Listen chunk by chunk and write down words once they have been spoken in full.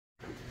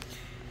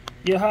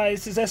Yeah, hi,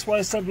 this is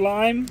SY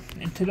Sublime,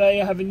 and today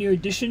I have a new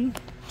addition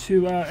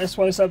to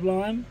SY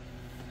Sublime.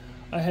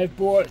 I have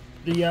bought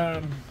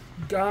the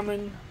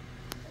Garmin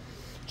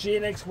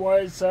Gnx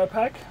Wired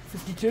Pack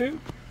 52.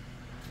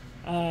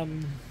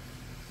 Comes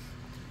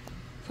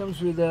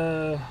with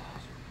a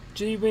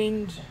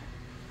G-Wind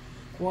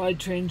wide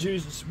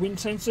transducer wind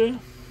sensor,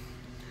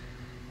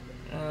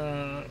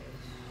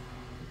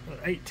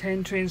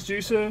 810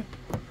 transducer,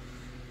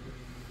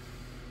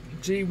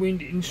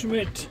 G-Wind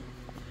instrument,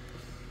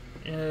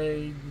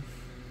 a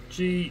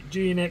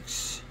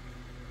Gnx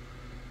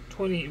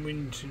 20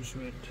 wind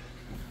instrument.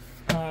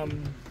 I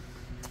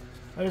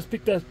just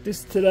picked up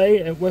this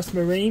today at West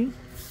Marine.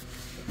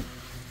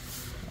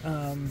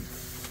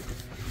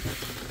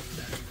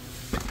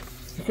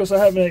 Because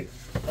I have a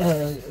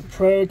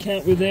pro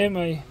account with them,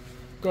 I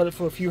got it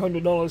for a few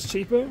 $100s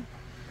cheaper.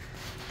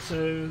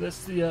 So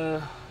that's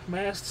the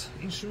mast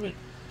instrument,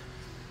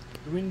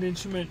 the wind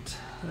instrument,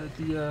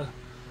 the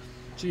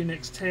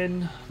Gnx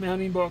 10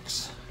 mounting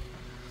box,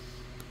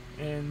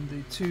 and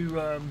the two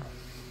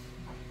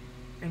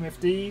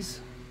MFDs,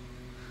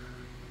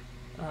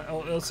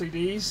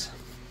 LCDs,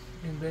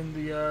 and then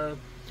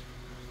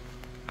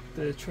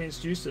the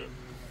transducer.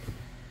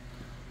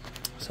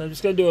 So I'm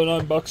just going to do an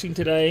unboxing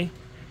today.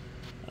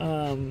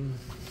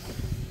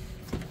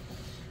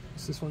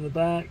 This is from the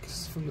back,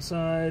 this is from the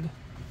side.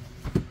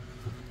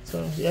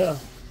 So yeah,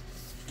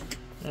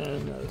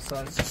 and the other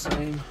side's the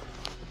same.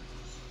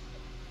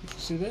 You can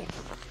see that.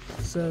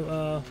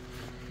 So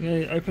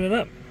yeah, open it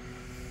up.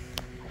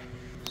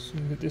 So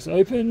get this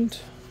opened.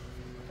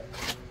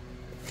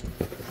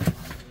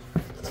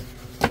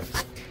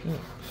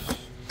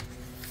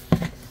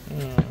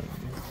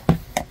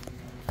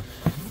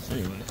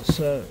 Anyway,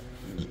 so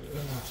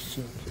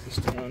put this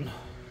down.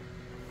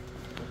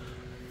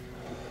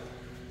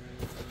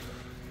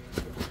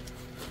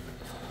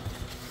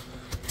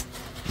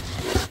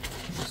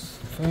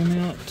 Foam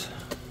out.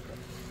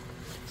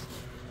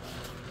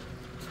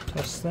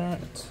 Toss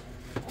that.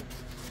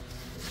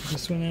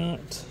 This one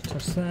out.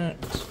 Toss that.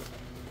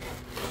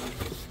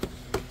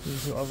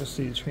 These are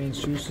obviously the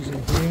transducers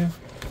in here.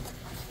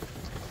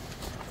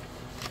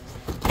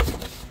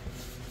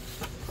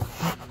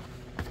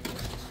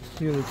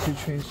 Here are the two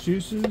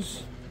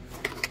transducers.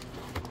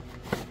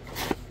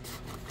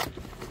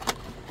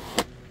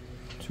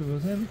 Two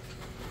of them.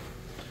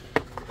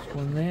 There's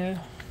one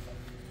there.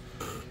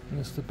 And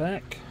that's the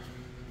back.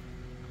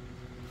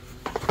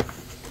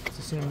 It's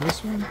the same as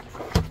this one.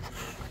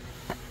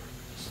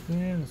 It's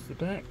there, that's the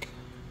back.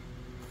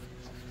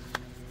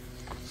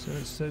 So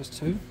it's those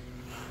two.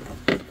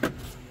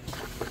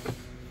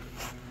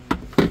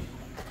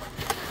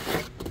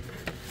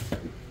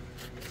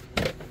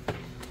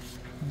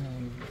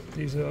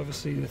 These are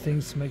obviously the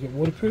things to make it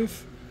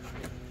waterproof.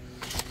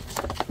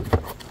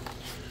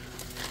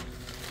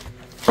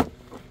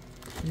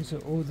 These are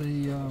all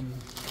the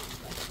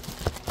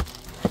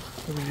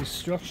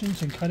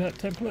instructions and cutout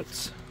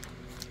templates.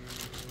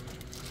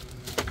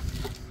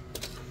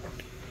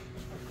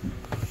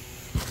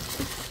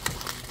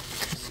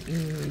 This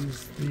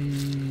is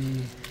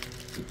the,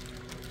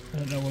 I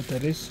don't know what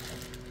that is.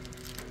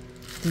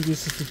 I think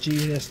this is the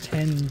GS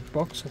 10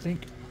 box, I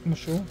think. I'm not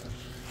sure.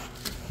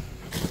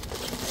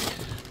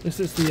 This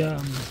is the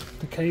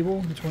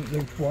cable,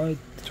 the wide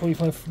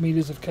 25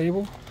 meters of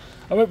cable.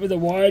 I went with the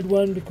wired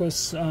one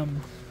because I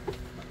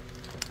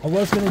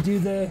was going to do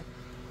the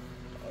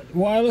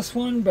wireless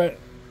one, but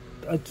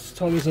I just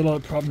told there's a lot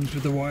of problems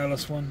with the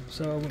wireless one,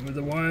 so I went with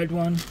the wired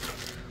one.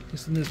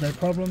 Listen, there's no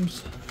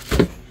problems.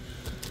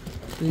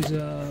 These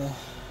are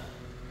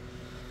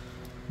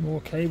more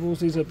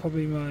cables. These are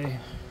probably my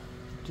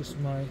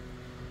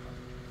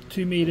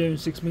 2 meter and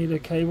 6 meter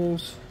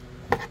cables.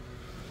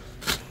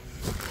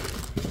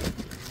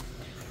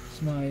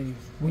 It's my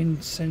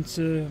wind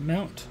sensor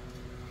mount.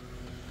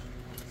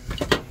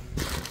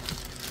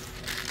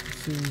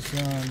 This is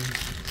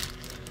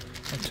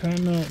a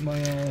terminal, my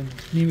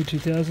NEMA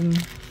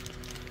 2000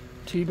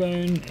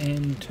 T-bone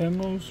and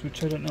terminals,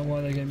 which I don't know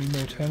why they gave me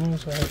more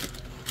terminals. I have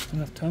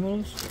enough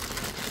terminals.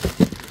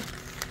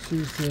 This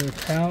is the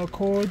power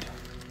cord.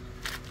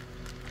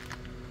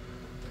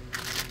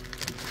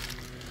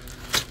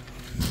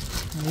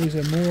 And these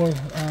are more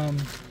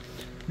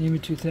NEMA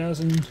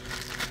 2000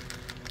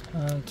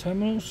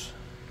 terminals,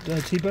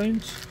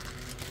 T-bones.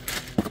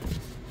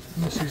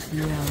 This is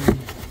the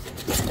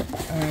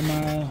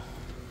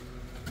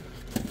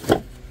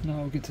no,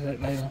 I'll get to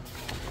that later.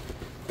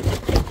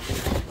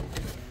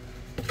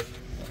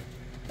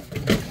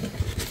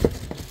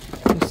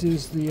 This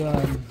is the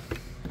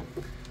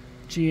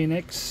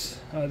Gnx,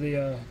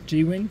 the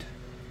G-Wind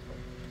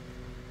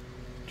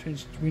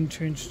wind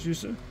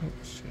transducer. Oh,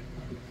 shit.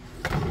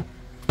 And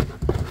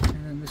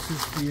then this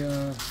is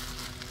the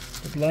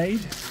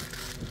blade.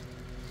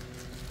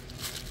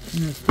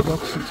 And there's the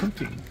box that's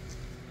empty.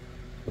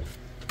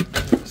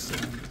 Let's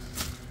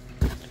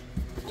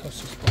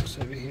toss this box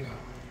over here.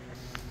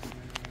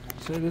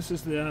 So this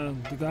is the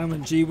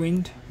Garmin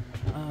G-Wind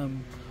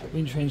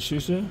wind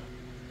transducer.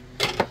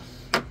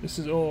 This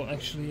is all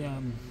actually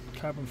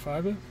carbon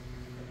fiber,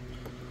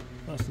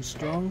 nice and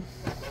strong.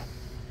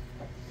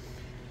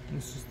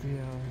 This is the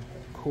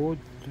cord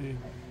to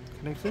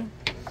connect it,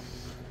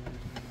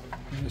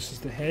 and this is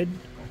the head,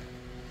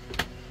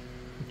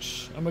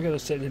 which I'm not going to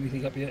set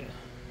anything up yet.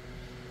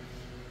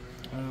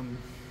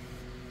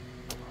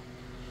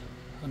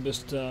 I'm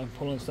just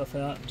pulling stuff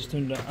out, just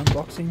doing the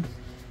unboxing.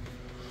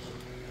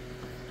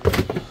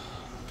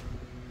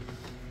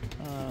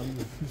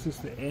 This is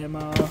the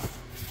AMR.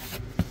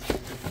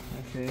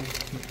 Okay,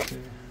 the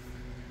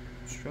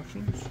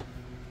instructions.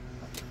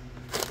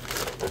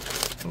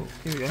 Oh,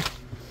 here we go.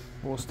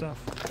 More stuff.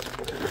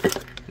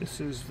 This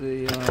is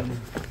the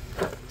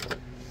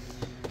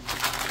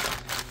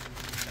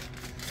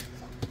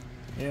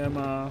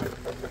AMR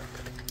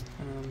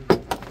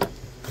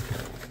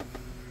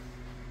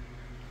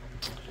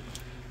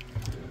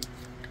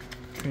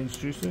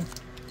transducer,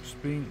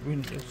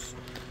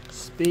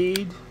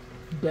 speed,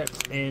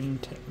 depth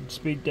and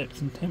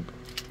temp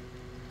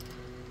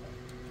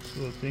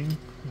sort of thing.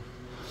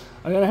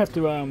 I'm gonna have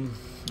to I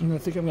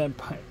think I'm gonna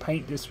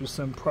paint this with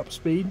some prop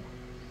speed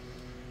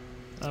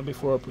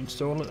before I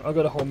install it. I've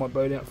got to hold my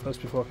boat out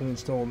first before I can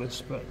install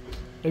this, but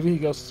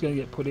everything else is going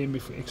to get put in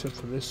before, except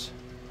for this.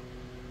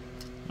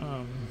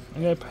 I'm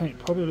going to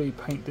probably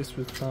paint this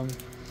with some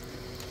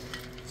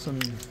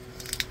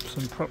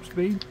prop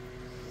speed,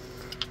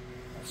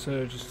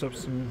 so just stop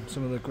some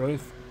of the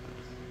growth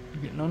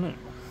getting on it.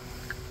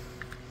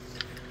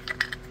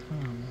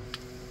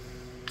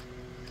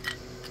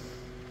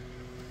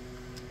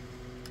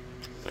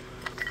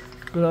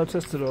 But I'll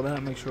test it all out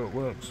and make sure it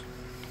works.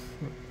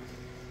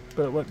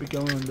 But it won't be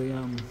going on the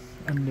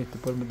underneath the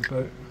bottom of the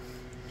boat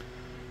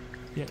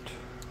yet.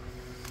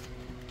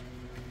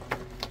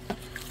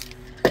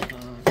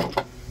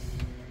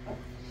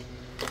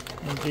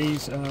 And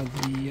these are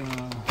the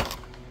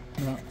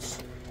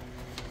nuts.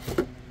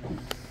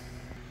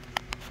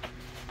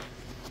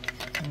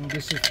 And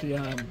this is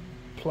the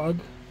plug,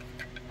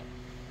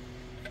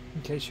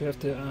 in case you have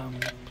to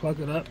plug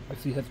it up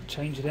if you have to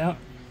change it out.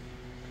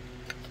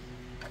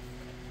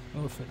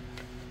 Or if it,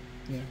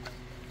 yeah.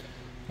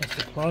 That's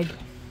the plug,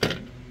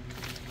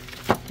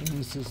 and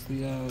this is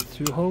the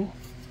 2-hole.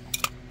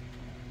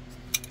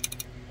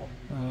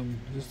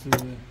 This is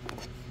the,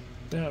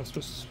 yeah, I was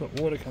supposed to stop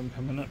water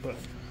coming up, but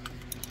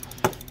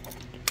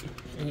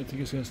I don't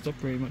think it's going to stop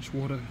very much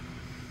water.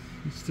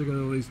 It's still got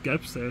all these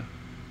gaps there.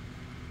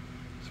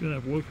 It's going to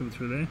have water coming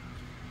through there.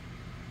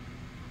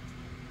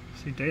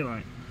 See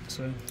daylight,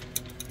 so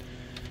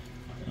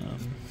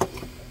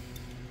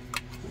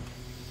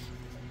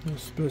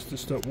it's supposed to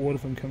stop water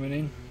from coming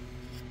in.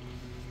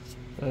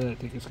 I don't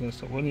think it's going to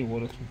stop any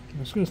water.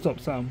 It's going to stop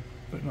some,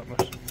 but not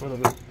much.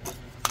 Whatever.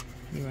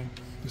 Anyway,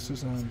 this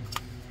is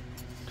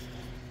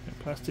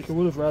plastic. I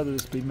would have rather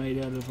this be made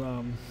out of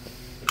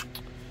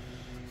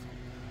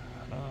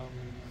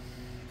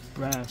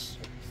brass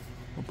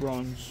or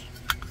bronze.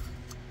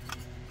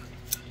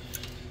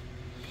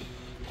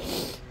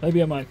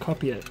 Maybe I might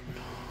copy it.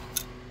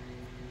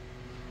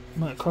 I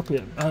might copy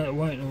it. It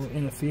won't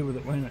interfere with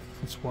it, won't it?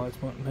 That's why it's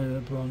made out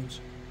of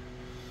bronze.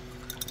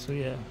 So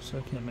yeah, so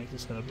I can't make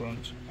this out of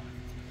bronze.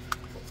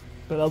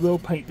 But I will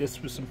paint this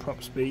with some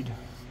prop speed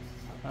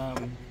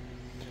to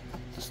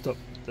stop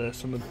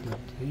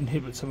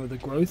inhibit some of the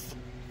growth,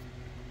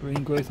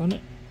 green growth on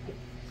it.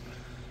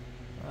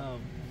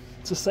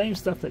 It's the same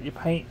stuff that you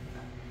paint.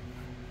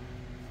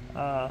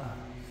 Yeah,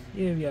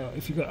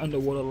 if you've got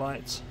underwater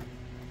lights,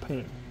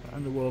 paint it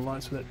underwater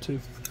lights with that too.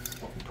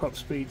 Prop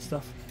speed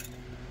stuff.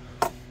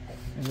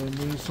 And then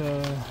these,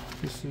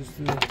 this is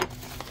the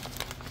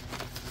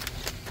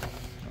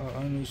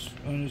owner's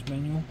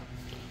manual.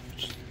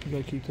 You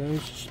gotta keep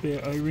those.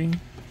 Spare O-ring.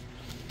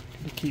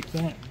 Gotta keep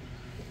that.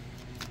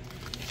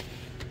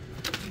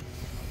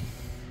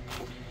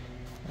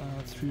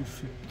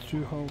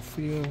 Through-hole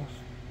feel.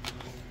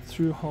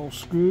 Through-hole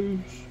screws.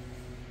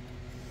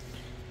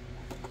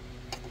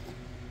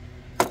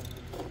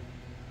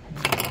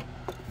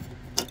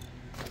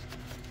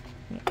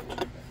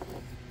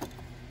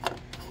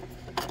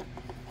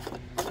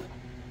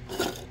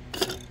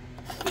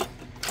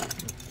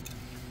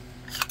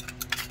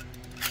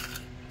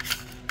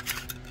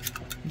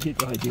 Get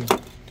the idea.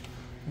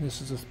 And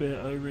this is a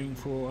spare O-ring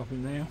for up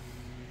in there.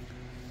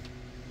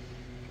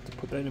 To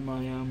put that in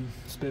my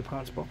spare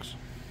parts box,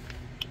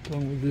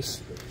 along with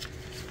this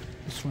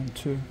one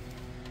too.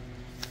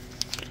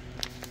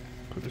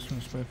 Put this one in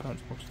the spare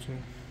parts box too.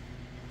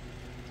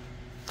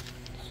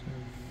 So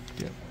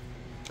yeah.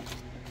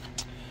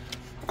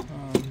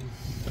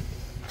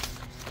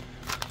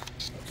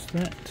 That's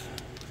that.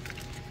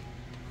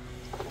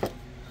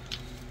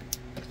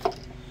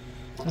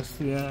 That's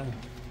the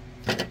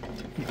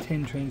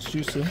 10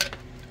 transducer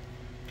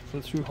for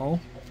the through hole.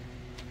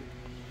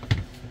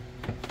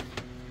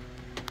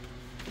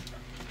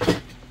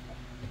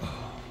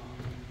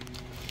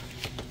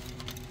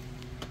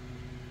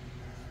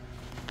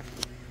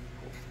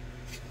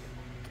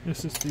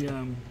 This is the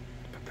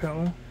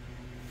propeller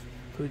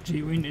for the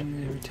G-wing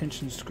and the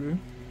retention screw.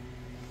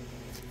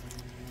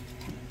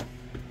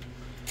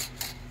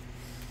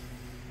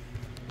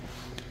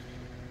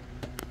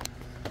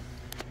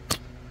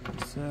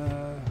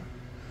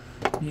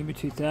 NEMA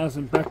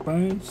 2000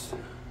 backbones.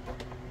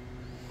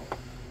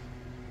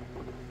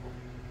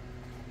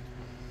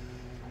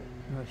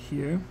 Right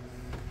here.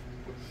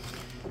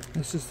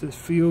 This is the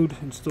field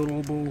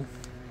installable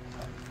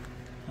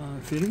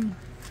fitting.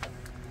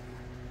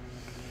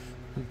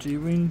 The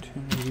G-wind,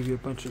 and they give you a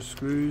bunch of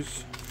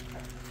screws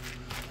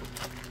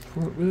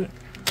for it with it.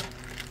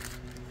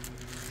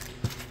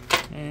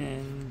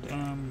 And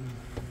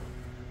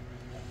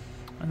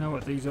I know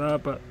what these are,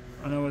 but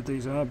I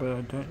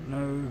don't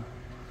know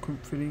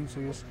crimp fittings,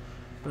 I guess.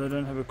 But I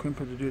don't have a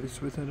crimper to do this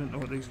with. I don't know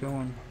what these go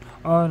on.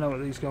 Oh, I know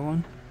what these go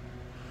on.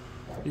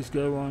 These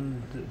go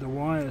on the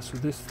wires for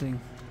this thing.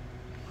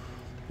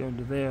 Go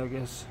into there, I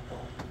guess.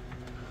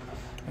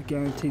 I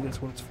guarantee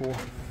that's what it's for.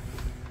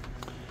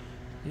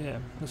 Yeah,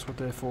 that's what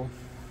they're for.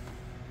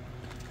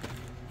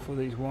 For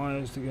these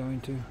wires to go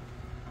into.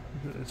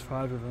 There's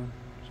 5 of them.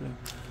 So,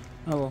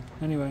 oh well.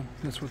 Anyway,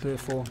 that's what they're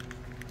for.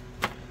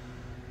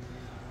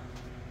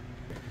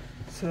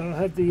 So I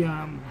have the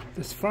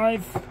there's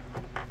five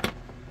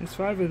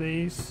of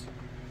these.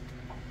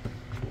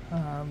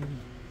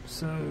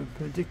 So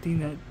predicting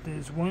that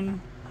there's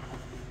one.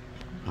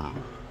 Oh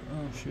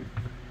shoot.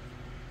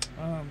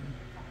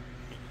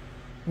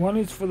 One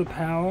is for the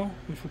power,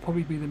 which will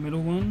probably be the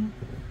middle one.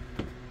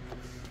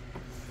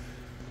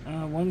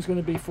 One's going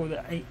to be for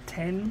the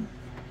 810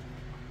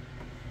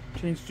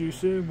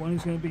 transducer. One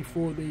is going to be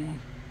for the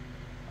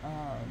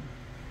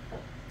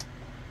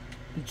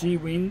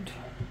G-wind,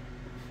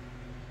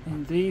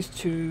 and these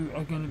two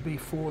are going to be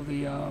for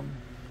the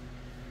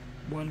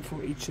one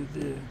for each of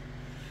the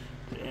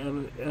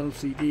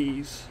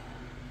LCDs.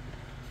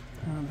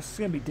 This is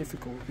going to be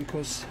difficult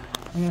because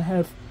I'm going to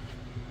have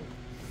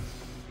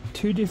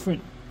two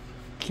different.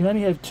 You can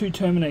only have 2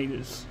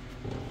 terminators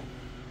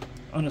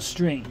on a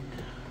string.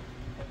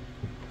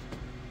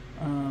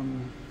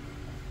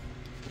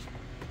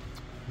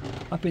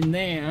 Up in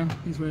there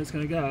is where it's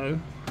going to go.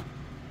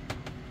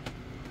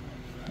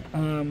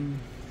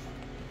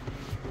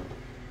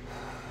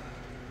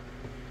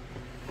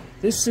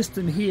 This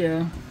system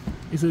here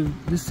is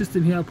this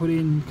system here I put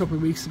in a couple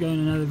of weeks ago in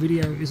another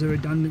video is a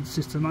redundant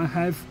system. I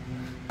have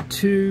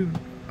two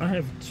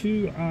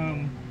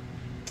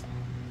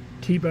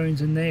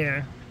T-bones in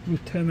there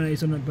with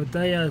terminators on it, but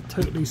they are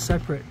totally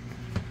separate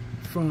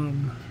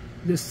from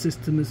this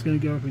system that's going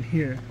to go up in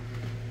here.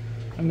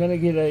 I'm going to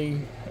get a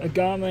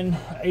Garmin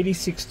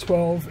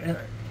 8612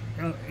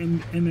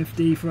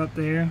 MFD for up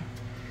there,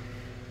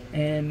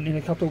 and in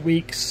a couple of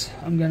weeks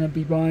I'm going to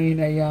be buying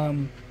a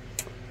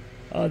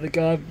the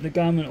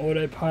Garmin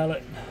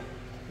Autopilot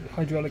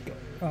hydraulic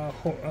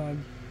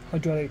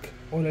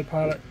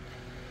autopilot.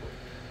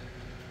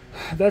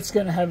 That's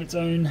going to have its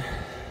own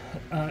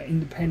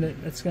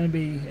independent. It's going to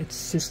be its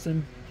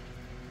system.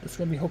 It's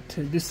going to be hooked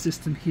to this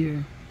system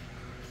here,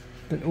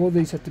 but all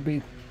these have to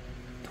be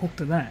hooked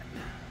to that.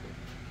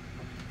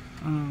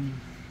 I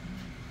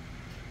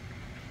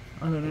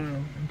don't know.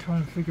 I'm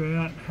trying to figure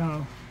out how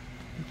to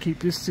keep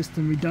this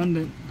system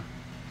redundant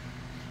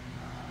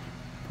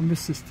from this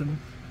system,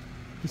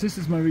 because this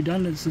is my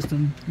redundant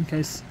system in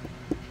case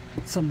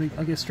something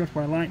I get struck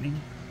by lightning.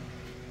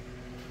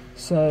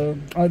 So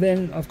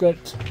I've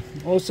got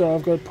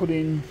to put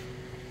in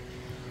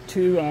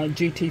 2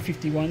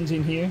 GT51s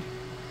in here,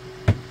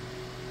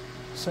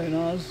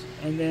 sonars,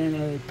 and then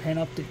a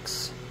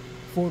Panoptix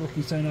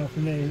forward-looking sonar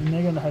from there, and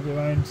they're going to have their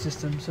own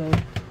system. So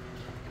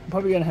I'm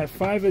probably going to have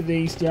 5 of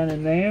these down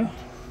in there,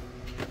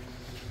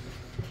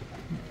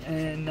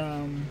 and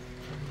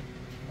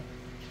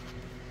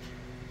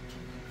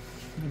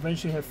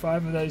eventually have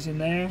 5 of those in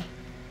there,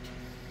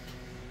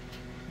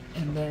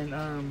 and then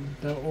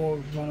they'll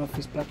all run off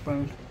this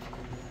backbone,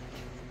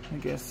 I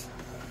guess.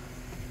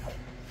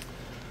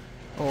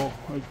 Or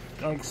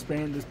I'll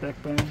expand this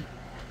backbone.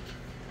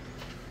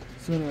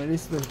 So anyway,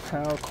 this is the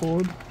power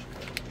cord.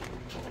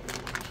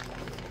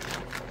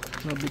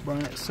 It'll be by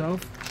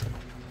itself.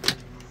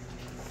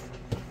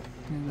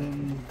 And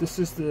then this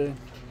is the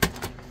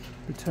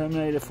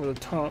terminator for the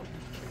top,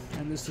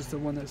 and this is the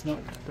one that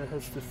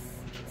has the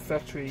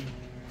factory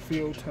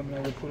field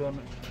terminator put on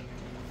it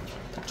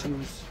to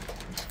choose.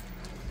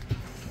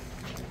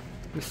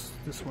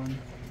 This one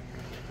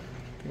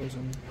goes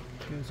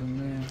on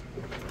there.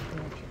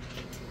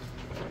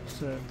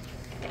 So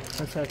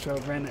that's how I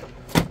ran it.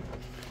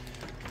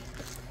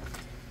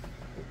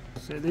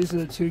 So these are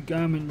the 2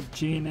 Garmin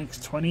Gnx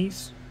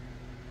 20s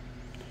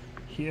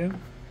here.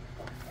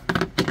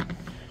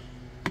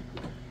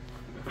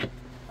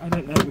 I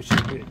don't know which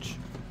is which.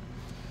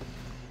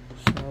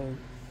 So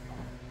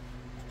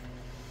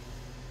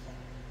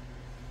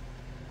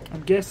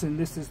I'm guessing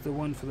this is the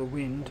one for the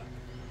wind.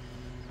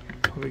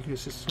 Probably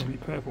because this is going to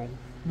be purple.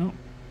 No.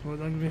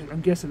 Well,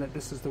 I'm guessing that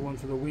this is the one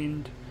for the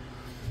wind,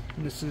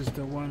 and this is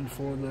the one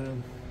for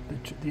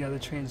the other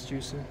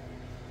transducer.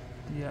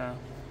 Yeah.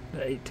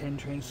 The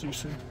 810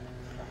 transducer.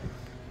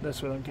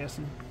 That's what I'm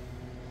guessing.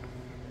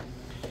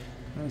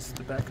 That's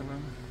the back of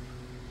them.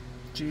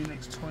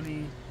 Gnx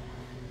 20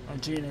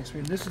 Gnx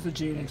wind. This is the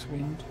Gnx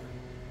wind.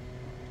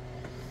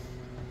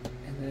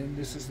 And then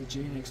this is the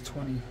Gnx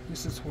 20.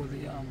 This is for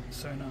the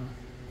sonar,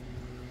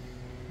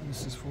 and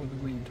this is for the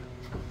wind.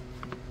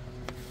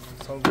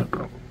 Solve that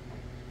problem.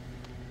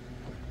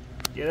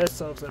 Yeah, that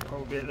solves that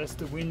problem. Yeah, that's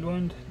the wind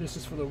one. This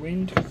is for the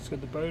wind. It's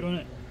got the boat on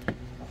it.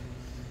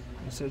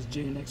 It says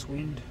Gnx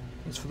Wind.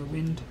 It's for the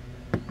wind.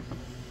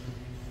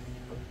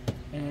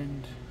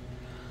 And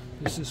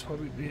this is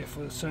probably there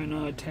for the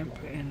sonar, temp,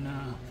 and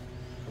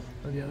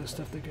all the other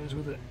stuff that goes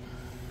with it.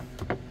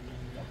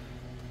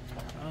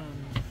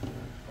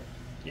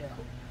 Yeah,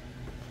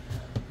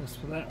 that's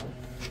for that.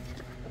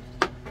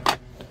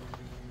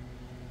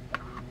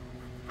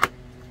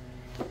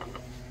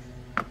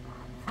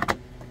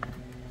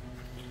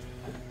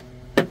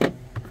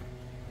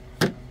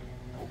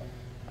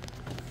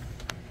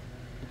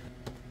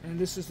 And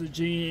this is the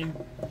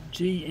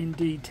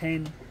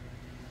GND10.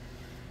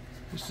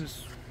 This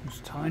is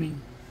tiny.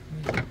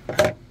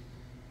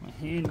 My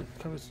hand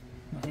covers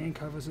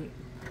it.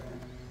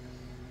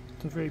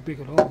 It's not very big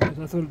at all. I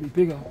thought it'd be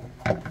bigger.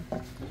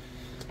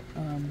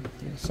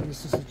 Yeah, so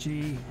this is the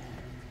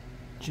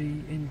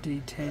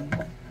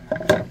GND10.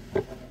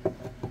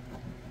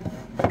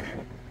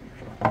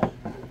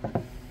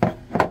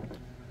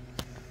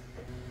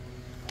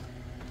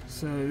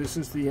 So this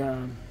is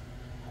the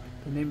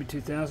Nemi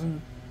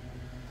 2000.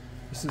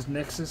 This is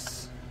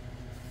Nexus,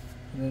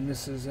 and then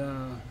this is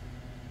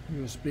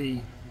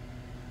USB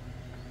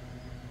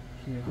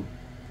here.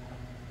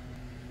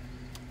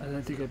 I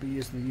don't think I'd be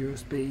using the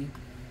USB,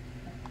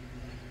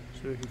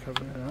 so we can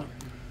cover that up.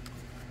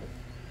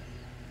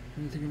 I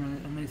think I'm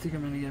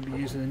only going to be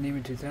using the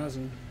Nemi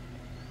 2000.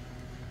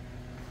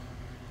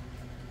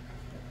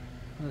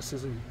 Unless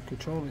there's a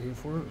controller here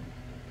for it.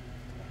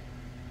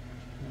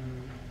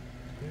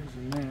 There's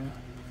in there.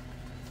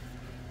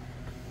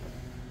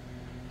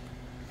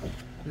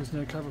 There's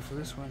no cover for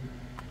this one,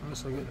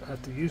 unless I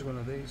have to use one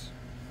of these.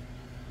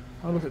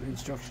 I'll look at the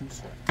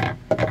instructions.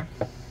 But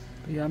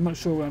yeah, I'm not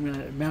sure where I'm going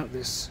to mount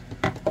this.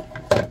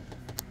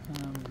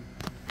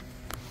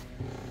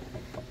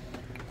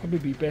 Probably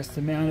be best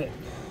to mount it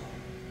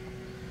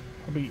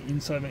probably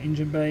inside my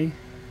engine bay,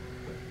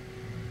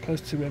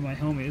 close to where my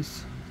helm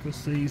is,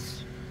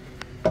 because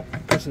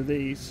of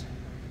these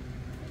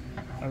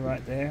are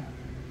right there.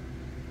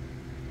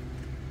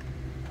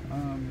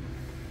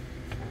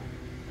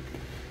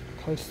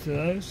 Close to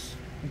those,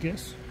 I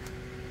guess.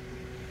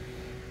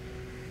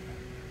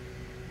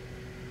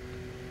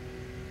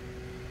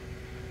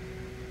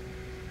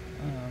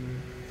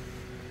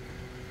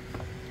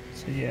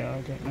 So yeah,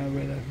 I don't know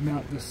where to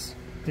mount this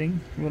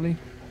thing really.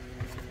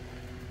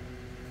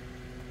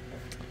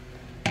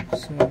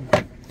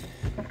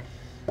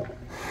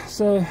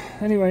 So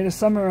anyway, to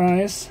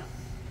summarize,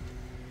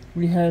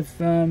 we have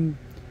the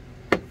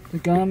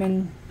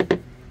Garmin.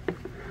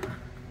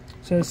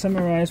 So to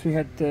summarize, we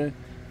had the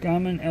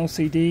Garmin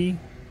LCD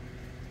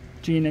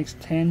Gnx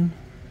 10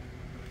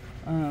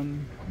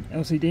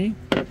 LCD.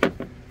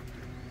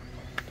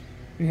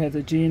 We have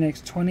the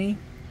Gnx 20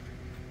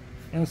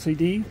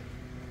 LCD.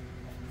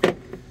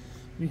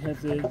 We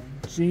have the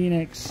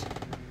Gnx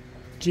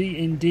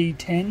GND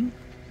 10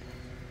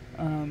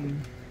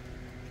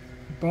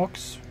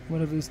 box,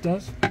 whatever this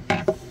does.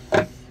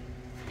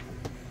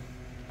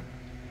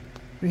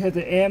 We have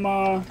the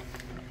AMR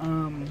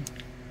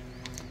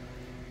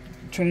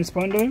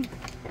transponder.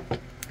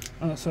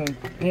 Sorry,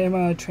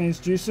 AMR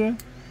transducer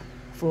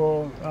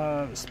for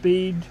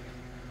speed,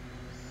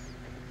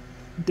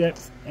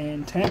 depth,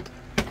 and temp.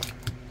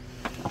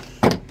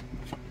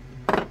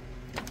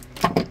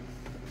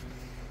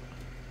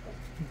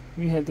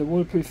 We have the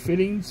waterproof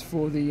fittings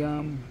for the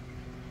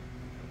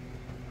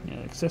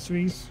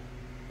accessories.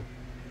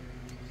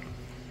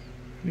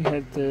 We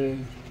have the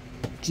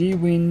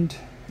G-Wind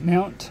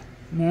mast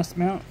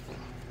mount,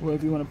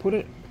 wherever you want to put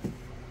it.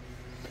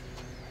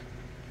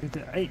 With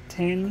the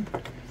 810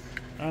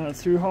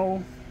 through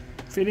hole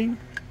fitting.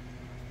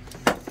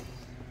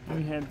 And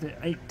we have the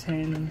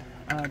 810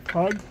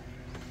 plug.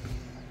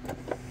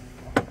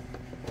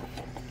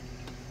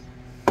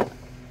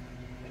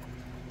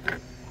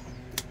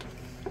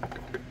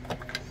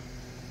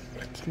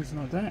 Screws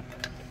like that.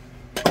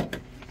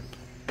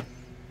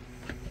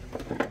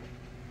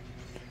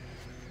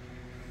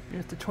 We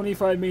have the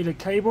 25-meter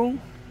cable.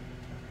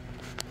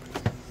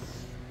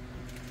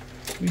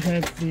 We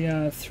have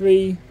the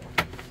 3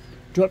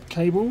 drop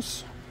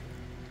cables.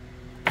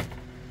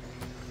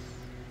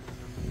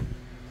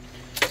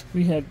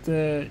 We have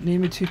the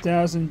Nemi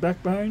 2000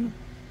 backbone,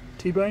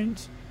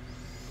 T-bones.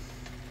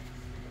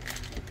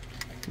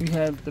 We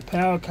have the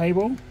power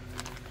cable.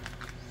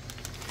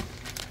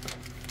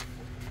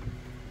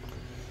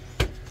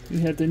 We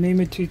have the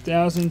Nemi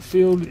 2000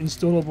 field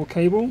installable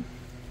cable,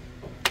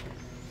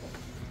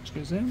 which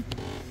goes in.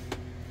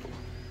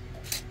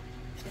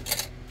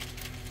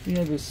 We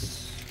have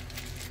this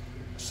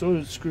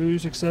sorted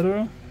screws,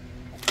 etc.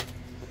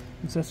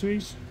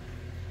 Accessories.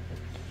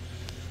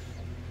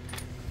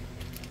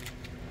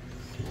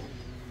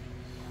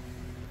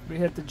 We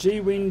have the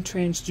G-Wind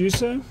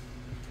transducer.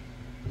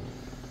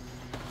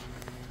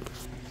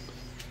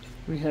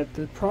 We have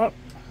the prop.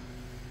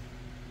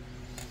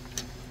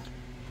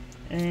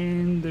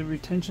 and the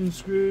retention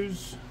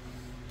screws.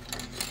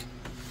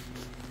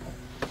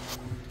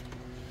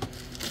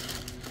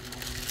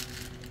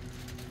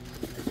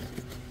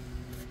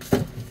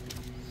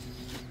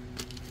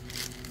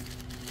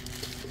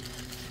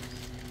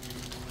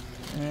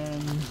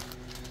 And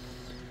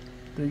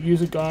the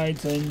user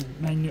guides and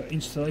manual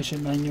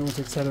installation manuals,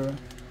 etc.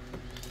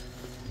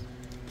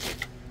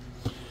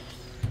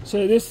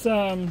 So this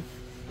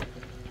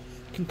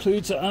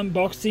concludes the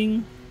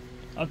unboxing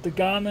of the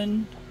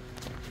Garmin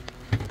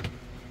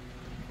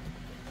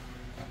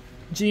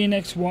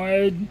Gnx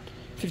Wired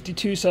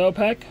 52 sail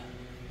pack.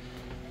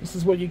 This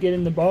is what you get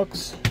in the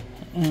box.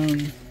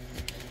 This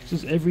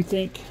is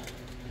everything.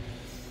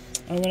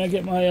 And when I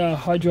get my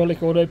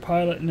hydraulic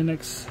autopilot in the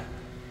next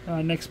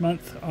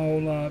month,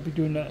 I'll be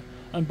doing an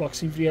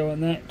unboxing video on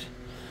that.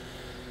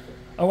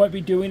 I won't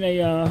be doing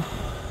a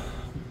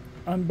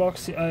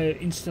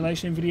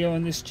installation video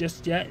on this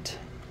just yet.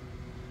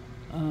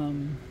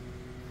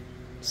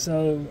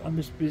 So I'm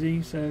just busy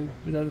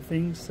with other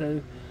things.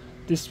 So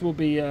this will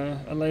be a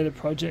later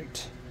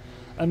project.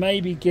 I may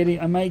get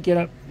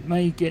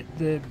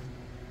the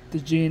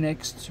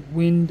Gnx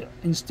Wind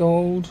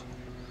installed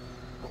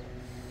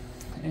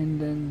and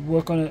then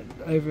work on it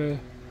over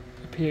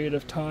a period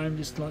of time,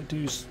 just like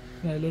do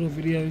little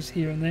videos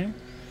here and there.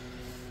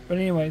 But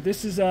anyway,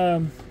 this is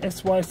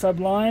SY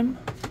Sublime,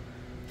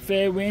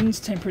 fair winds,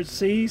 temperate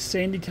seas,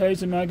 sandy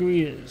toes and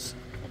margaritas.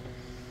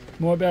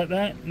 More about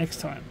that next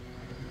time.